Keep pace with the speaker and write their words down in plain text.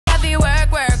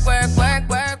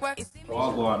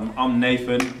Wagwan, I'm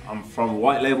Nathan, I'm from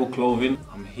White Label Clothing.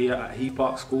 I'm here at Heath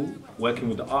School working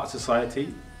with the Art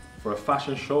Society for a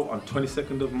fashion show on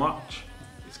 22nd of March.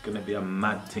 It's going to be a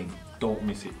mad thing, don't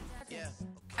miss it.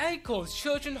 Acorns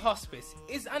Children's Hospice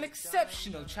is an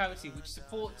exceptional charity which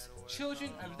supports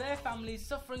children and their families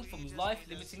suffering from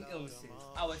life-limiting illnesses.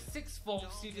 Our sixth form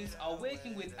students are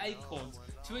working with Acorns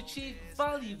to achieve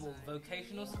valuable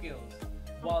vocational skills,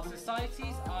 while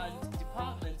societies and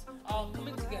departments are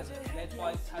coming together led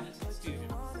by talented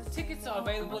students. Tickets are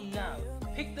available now.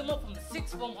 Pick them up from the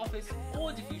sixth form office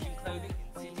or Diffusion Clothing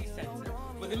in City Centre.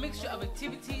 With a mixture of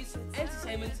activities,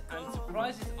 entertainment and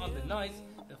surprises on the night,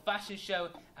 the fashion show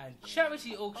and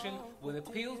charity auction will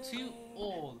appeal to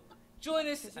all. Join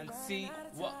us and see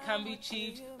what can be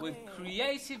achieved with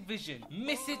creative vision.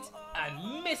 Miss it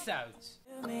and miss out.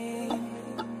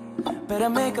 Better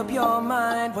make up your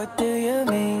mind, what do you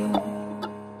mean?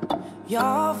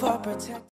 You're for protect.